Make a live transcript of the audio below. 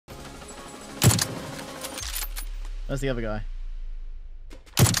Where's the other guy?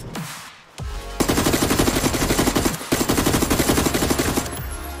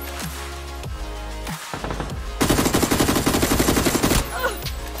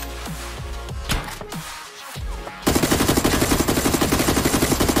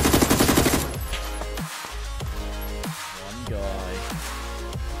 One guy.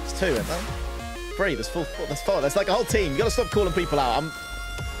 There's two, isn't there? Three. There's four. There's four. There's like a whole team. You gotta stop calling people out.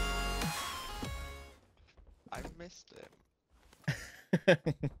 I missed him.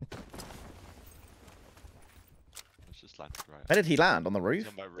 It's just landed right. Where did he land? On the roof? He's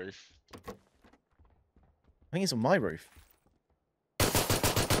on my roof. I think he's on my roof.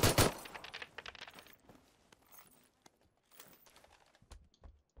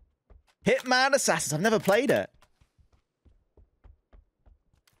 Hitman Assassins. I've never played it.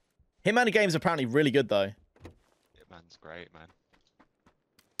 Hitman games are apparently really good though. Hitman's great, man.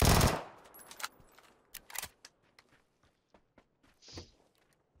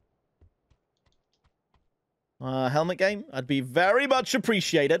 Helmet game? I'd be very much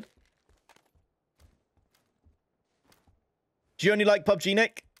appreciated. Do you only like PUBG,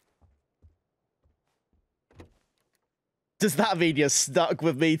 Nick? Does that video stuck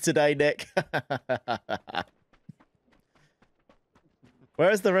with me today, Nick?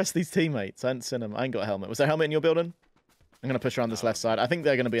 Where's the rest of these teammates? I haven't seen them. I ain't got a helmet. Was there a helmet in your building? I'm going to push around this left side. I think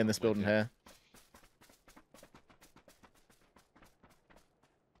they're going to be in this building here.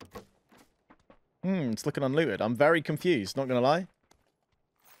 It's looking unlooted. I'm very confused, not going to lie.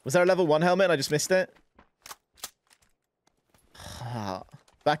 Was there a level 1 helmet and I just missed it?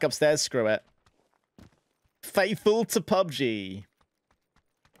 Back upstairs, screw it. Faithful to PUBG.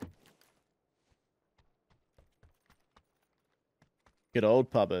 Good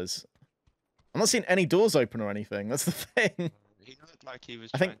old pubbers. I'm not seeing any doors open or anything. That's the thing. He looked like he was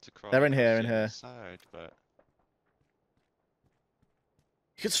I trying think to crawl they're in here, across the other side, but...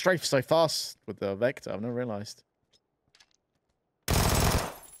 You could strafe so fast with the Vector. I've never realised. I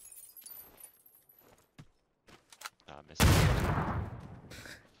missed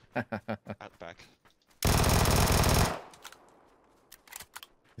it. Out back.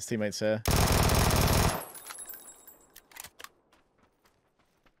 His teammates here.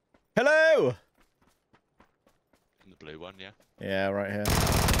 Hello! In the blue one, yeah. Yeah, right here.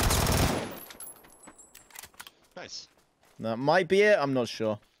 Nice. That might be it. I'm not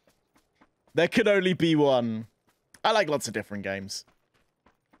sure. There could only be one. I like lots of different games.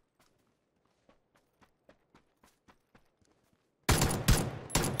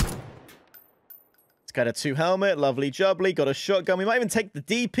 It's got a 2 helmet. Lovely jubbly. Got a shotgun. We might even take the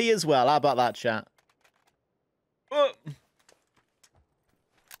DP as well. How about that, chat?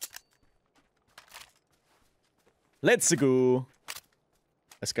 Let's go.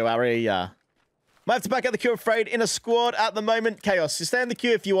 Let's go, Ari. Might have to back out the queue, afraid. In a squad at the moment. Chaos. You stay in the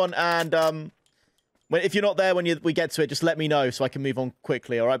queue if you want, and if you're not there when we get to it, just let me know so I can move on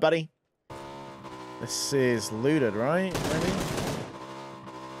quickly. All right, buddy? This is looted, right? Maybe?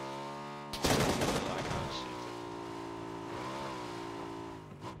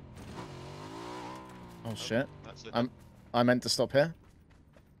 Oh, shit. I meant to stop here.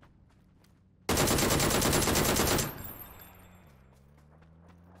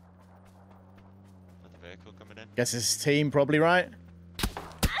 Guess his team, probably, right?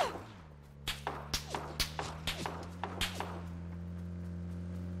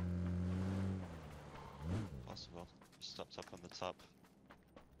 Possible. Stopped up on the top.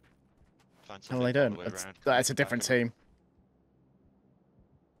 What are they doing? It's a different team.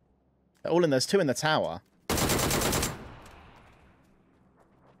 They're all in. There's 2 in the tower.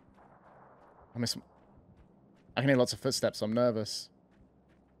 I can hear lots of footsteps. I'm nervous.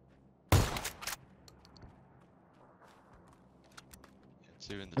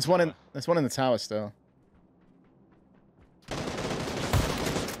 There's one in the tower still.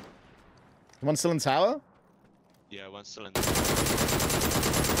 One still in the tower? Yeah, one's still in the tower.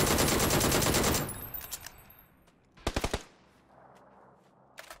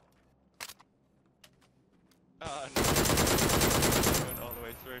 Oh, no. Went all the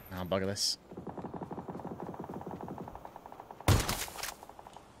way through. I'll bugger this.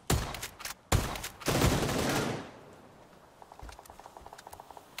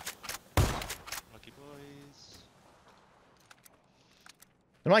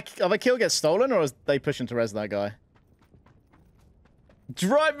 Have my kill get stolen, or is they pushing to res that guy?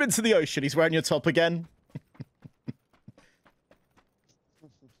 Drive him into the ocean. He's wearing your top again.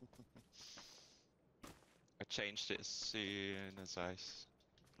 I changed it as soon as I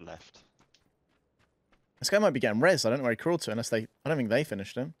left. This guy might be getting res. I don't know where he crawled to, unless they... I don't think they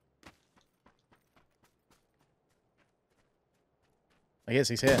finished him. He is,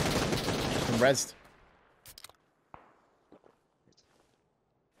 he's here. Been rezzed.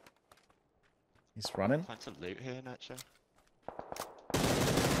 He's running. Find some loot here, Nacho.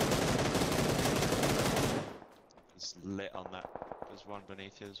 It's lit on that. There's one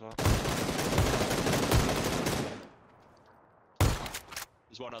beneath you as well.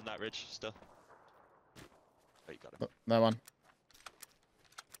 There's one on that ridge still. Oh, you got him. No one.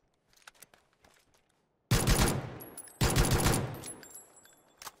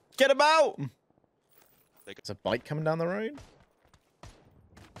 Get him out! There's a bike coming down the road.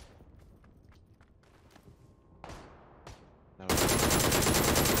 No. Is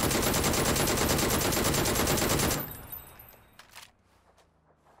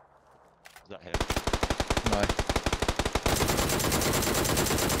that him? No.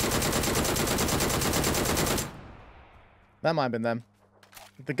 That might have been them.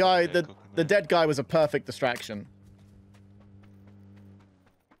 The guy, the dead guy was a perfect distraction.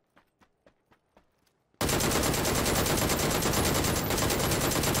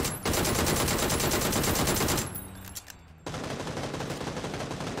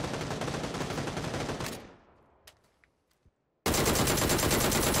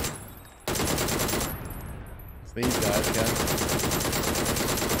 These guys again.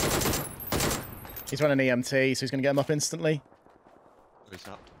 He's running EMT, so he's going to get him up instantly. He's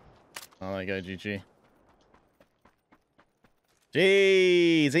not. Oh, there you go, GG.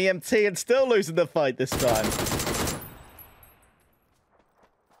 Jeez, EMT and still losing the fight this time.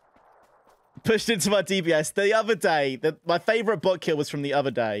 Pushed into my DBS. The other day, my favorite bot kill was from the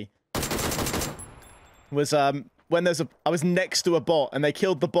other day. Was when I was next to a bot and they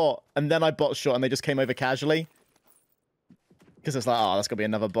killed the bot and then I bot shot and they just came over casually. Because it's like, oh, that's got to be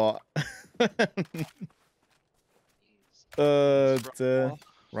another bot.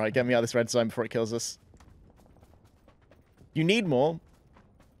 Right, get me out of this red zone before it kills us. You need more.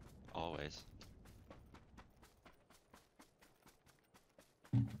 Always.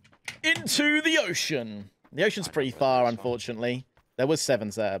 Into the ocean. The ocean's pretty far, unfortunately. There was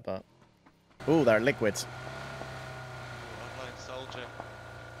 7s there, but... Ooh, they're liquids. Online soldier.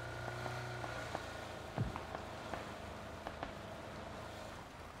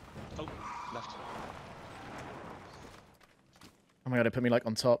 Oh, left. Oh my god, it put me like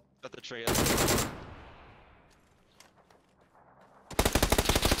on top. Got the tree.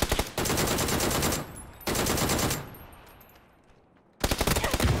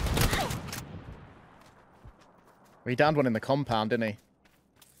 He downed one in the compound, didn't he?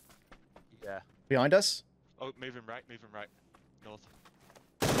 Yeah. Behind us? Oh, moving right, north.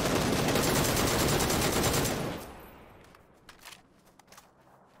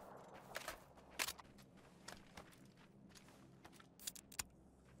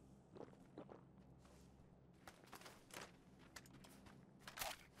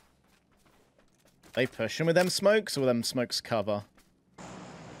 They pushing with them smokes or them smokes cover?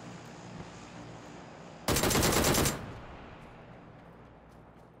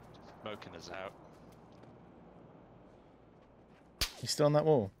 Smoking us out. He's still on that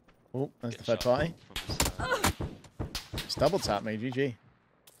wall. Oh, there's the third party. Just double tap me, GG. Do you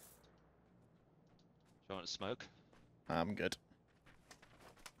want to smoke? I'm good.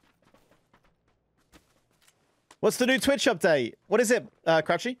 What's the new Twitch update? What is it,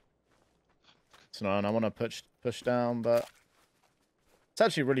 Crouchy? So no, I want to push down, but it's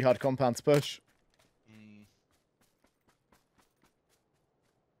actually a really hard compound to push.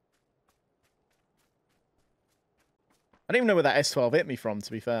 I don't even know where that S12 hit me from, to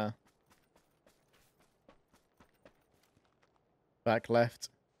be fair. Back left.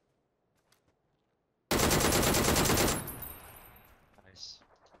 Nice.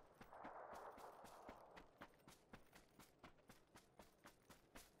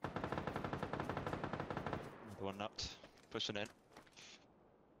 The one knocked. Pushing in.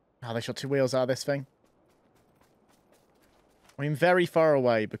 Oh, they shot 2 wheels out of this thing. I mean, very far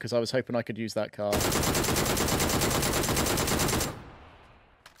away because I was hoping I could use that car.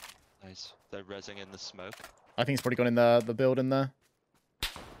 Nice. They're rezzing in the smoke. I think it's probably gone in the building there.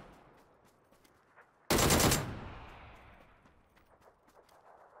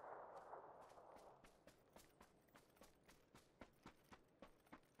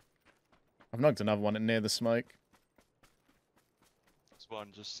 I've knocked another one near the smoke. There's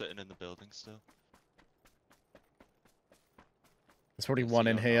one just sitting in the building still. There's probably Yes, one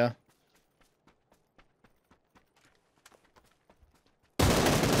you in don't here. know.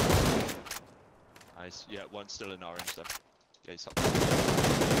 Nice. Yeah, one's still in orange though. Yeah, he's up.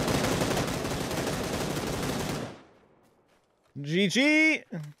 GG!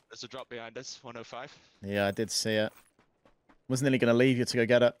 There's a drop behind us, 105. Yeah, I did see it. Was nearly going to leave you to go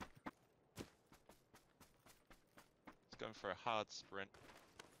get it. He's going for a hard sprint.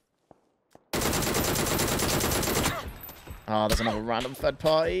 Oh, there's another random third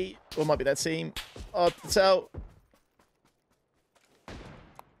party. Or it might be their team. Oh, it's out.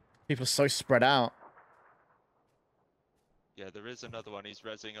 People are so spread out. Yeah, there is another one. He's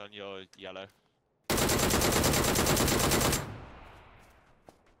rezzing on your yellow.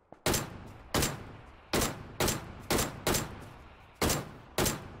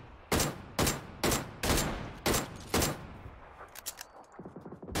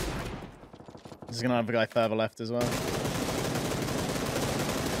 There's gonna have a guy further left as well.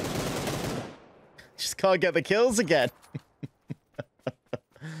 Just can't get the kills again.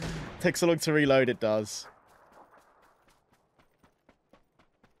 Takes a long to reload, it does.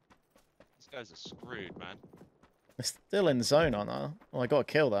 These guys are screwed, man. They're still in zone, aren't they? Oh, I got a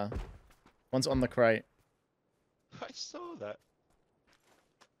kill there. One's on the crate. I saw that.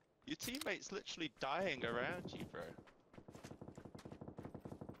 Your teammate's literally dying around you, bro.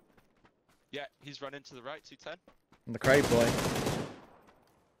 Yeah, he's running to the right, 210. On the crate, boy.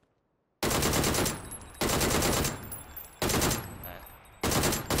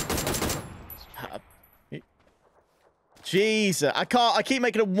 Jesus, I can't. I keep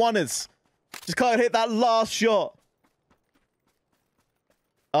making them oneers. Just can't hit that last shot.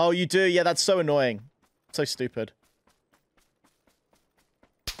 Oh, you do? Yeah, that's so annoying. So stupid.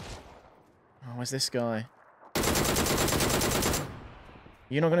 Oh, where's this guy?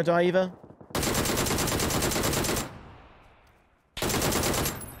 You're not gonna die either?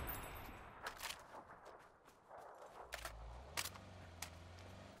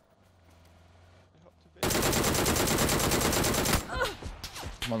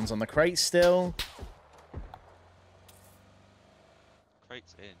 One's on the crate still.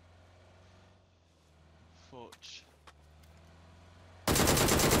 Crate's in. Forge.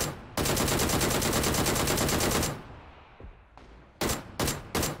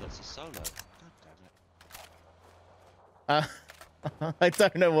 That's a solo. God damn it. I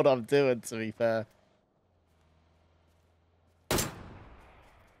don't know what I'm doing, to be fair.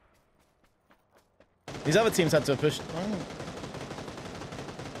 These other teams had to push. Oh.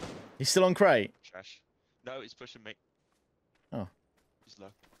 He's still on crate? Trash. No, he's pushing me. Oh. He's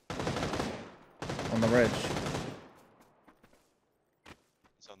low. On the ridge.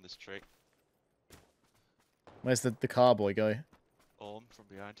 He's on this tree. Where's the car boy go? Orm from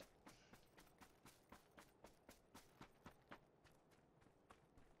behind.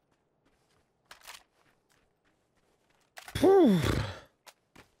 Woo!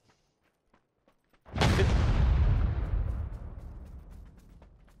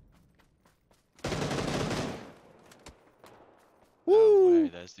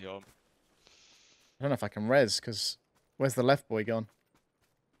 There's the Orm. I don't know if I can res, because where's the left boy gone?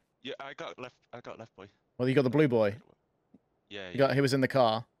 Yeah, I got left boy. Well, you got the blue boy. Yeah, He was in the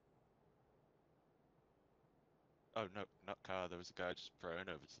car. Oh no, not car. There was a guy just prone over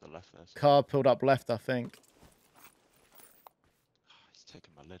to the left there. So. Car pulled up left, I think. He's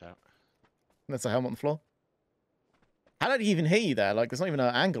taking my lid out. That's a helmet on the floor. How did he even hit you there? Like, there's not even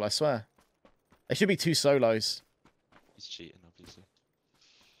an angle, I swear. There should be two solos. He's cheating, obviously.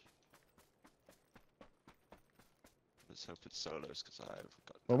 Let's hope it's solos, because I've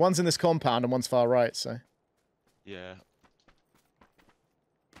got... Well, one's in this compound and one's far right, so... Yeah.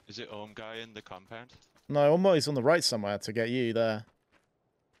 Is it Orm guy in the compound? No, he's on the right somewhere to get you there.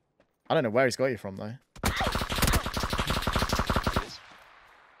 I don't know where he's got you from, though. He is.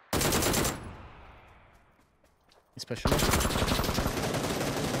 He's pushing us.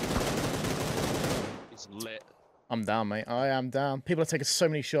 He's lit. I'm down, mate. I am down. People are taking so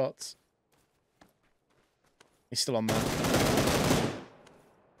many shots. He's still on there.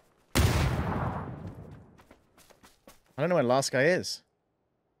 I don't know where the last guy is.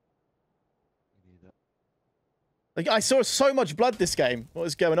 Like, I saw so much blood this game. What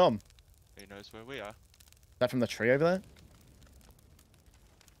is going on? Who knows where we are? Is that from the tree over there?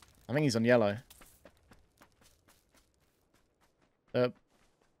 I think he's on yellow. Oh,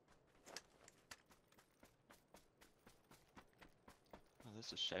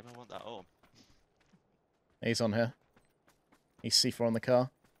 that's a shame. I want that Orm. He's on here. He's C4 on the car.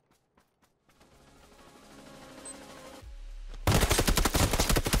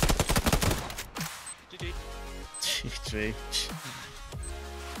 GG.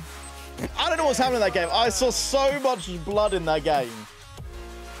 I don't know what's happening in that game. I saw so much blood in that game.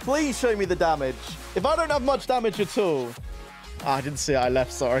 Please show me the damage. If I don't have much damage at all... Oh, I didn't see it. I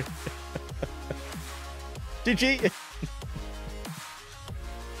left, sorry. GG.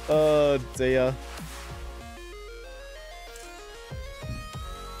 Oh, dear.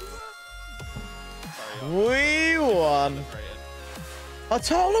 We won. I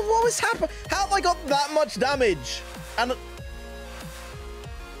told him what was happening. How have I got that much damage?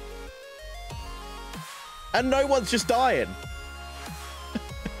 And no one's just dying. I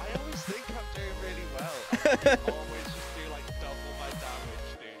always think I'm doing really well. I always just do like double my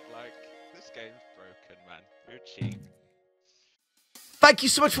damage, dude. Like, this game's broken, man. You're cheap. Thank you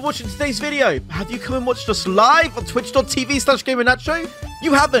so much for watching today's video. Have you come and watched us live on twitch.tv/GamerNacho?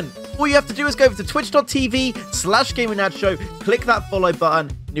 You haven't. All you have to do is go over to twitch.tv/GamerNacho, click that follow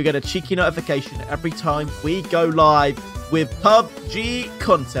button, and you'll get a cheeky notification every time we go live with PUBG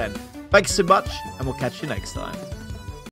content. Thanks so much, and we'll catch you next time.